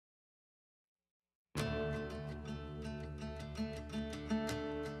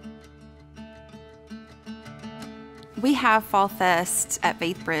We have Fall Fest at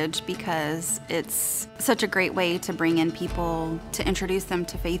Faithbridge because it's such a great way to bring in people, to introduce them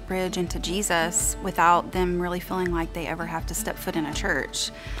to Faithbridge and to Jesus without them really feeling like they ever have to step foot in a church.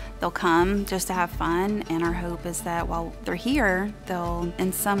 They'll come just to have fun, and our hope is that while they're here, they'll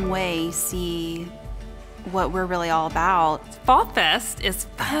in some way see what we're really all about. Fall Fest is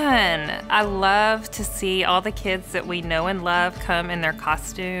fun. I love to see all the kids that we know and love come in their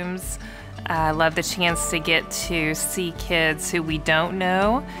costumes. I love the chance to get to see kids who we don't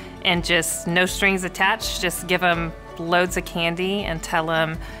know and just no strings attached, just give them loads of candy and tell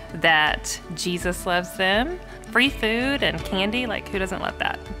them that Jesus loves them. Free food and candy, like who doesn't love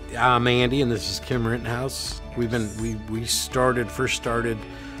that? I'm Andy, and this is Kim Rittenhouse. We first started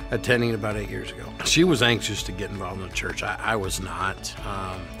attending about 8 years ago. She was anxious to get involved in the church. I was not.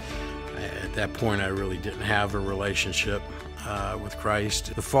 At that point, I really didn't have a relationship with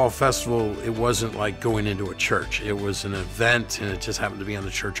Christ. The Fall Festival, it wasn't like going into a church. It was an event, and it just happened to be on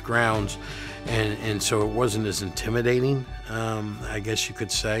the church grounds, and so it wasn't as intimidating, I guess you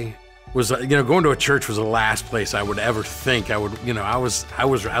could say. Going to a church was the last place I would ever think I would. I was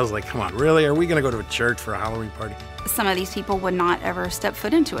like, come on, really? Are we going to go to a church for a Halloween party? Some of these people would not ever step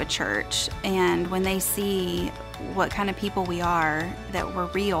foot into a church, and when they see what kind of people we are, that we're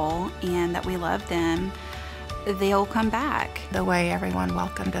real and that we love them, they'll come back. The way everyone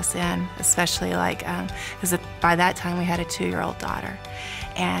welcomed us in, especially because by that time we had a 2-year-old daughter,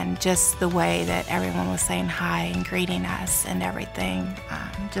 and just the way that everyone was saying hi and greeting us and everything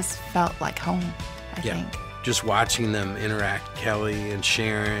just felt like home, I think. Just watching them interact, Kelly and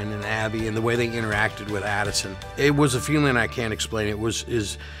Sharon and Abby, and the way they interacted with Addison, it was a feeling I can't explain.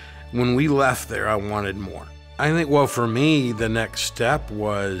 Is when we left there, I wanted more. I think, well, for me, the next step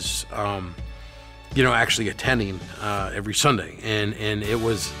was, actually attending every Sunday, and it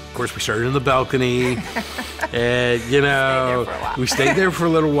was, of course, we started in the balcony, and we stayed there for a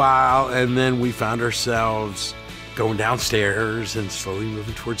little while, and then we found ourselves going downstairs and slowly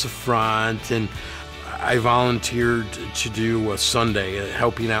moving towards the front, and I volunteered to do a Sunday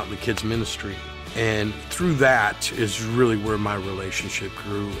helping out in the kids' ministry. And through that is really where my relationship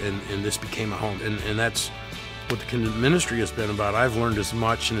grew, and this became a home. And that's what the kids' ministry has been about. I've learned as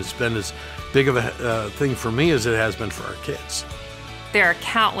much, and it's been as big of a thing for me as it has been for our kids. There are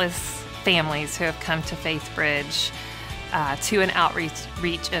countless families who have come to Faithbridge to an outreach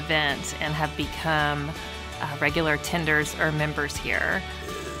event and have become regular attenders or members here.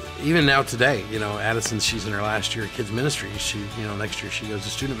 Even now today, Addison, she's in her last year of kids ministry. She, next year she goes to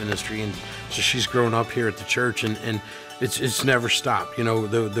student ministry, and so she's grown up here at the church, and it's never stopped.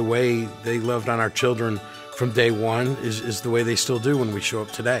 The way they loved on our children from day one is the way they still do when we show up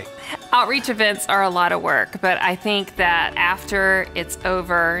today. Outreach events are a lot of work, but I think that after it's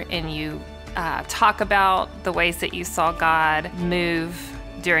over and you talk about the ways that you saw God move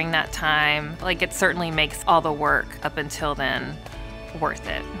during that time, it certainly makes all the work up until then worth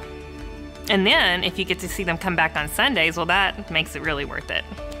it. And then if you get to see them come back on Sundays, well, that makes it really worth it.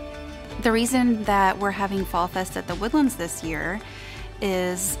 The reason that we're having Fall Fest at the Woodlands this year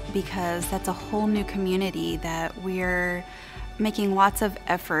is because that's a whole new community that we're making lots of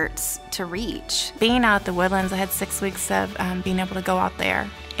efforts to reach. Being out at the Woodlands, I had 6 weeks of being able to go out there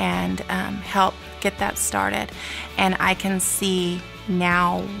and help get that started. And I can see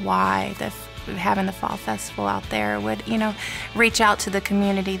now why having the Fall Festival out there would, reach out to the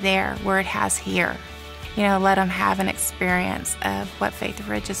community there where it has here. Let them have an experience of what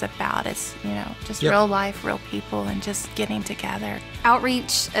Faithbridge is about. It's, just real life, real people, and just getting together.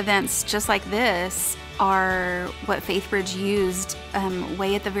 Outreach events just like this are what Faithbridge used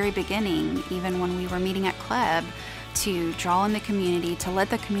way at the very beginning, even when we were meeting at Club, to draw in the community, to let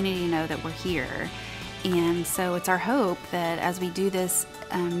the community know that we're here. And so it's our hope that as we do this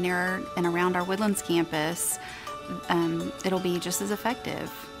near and around our Woodlands campus, it'll be just as effective.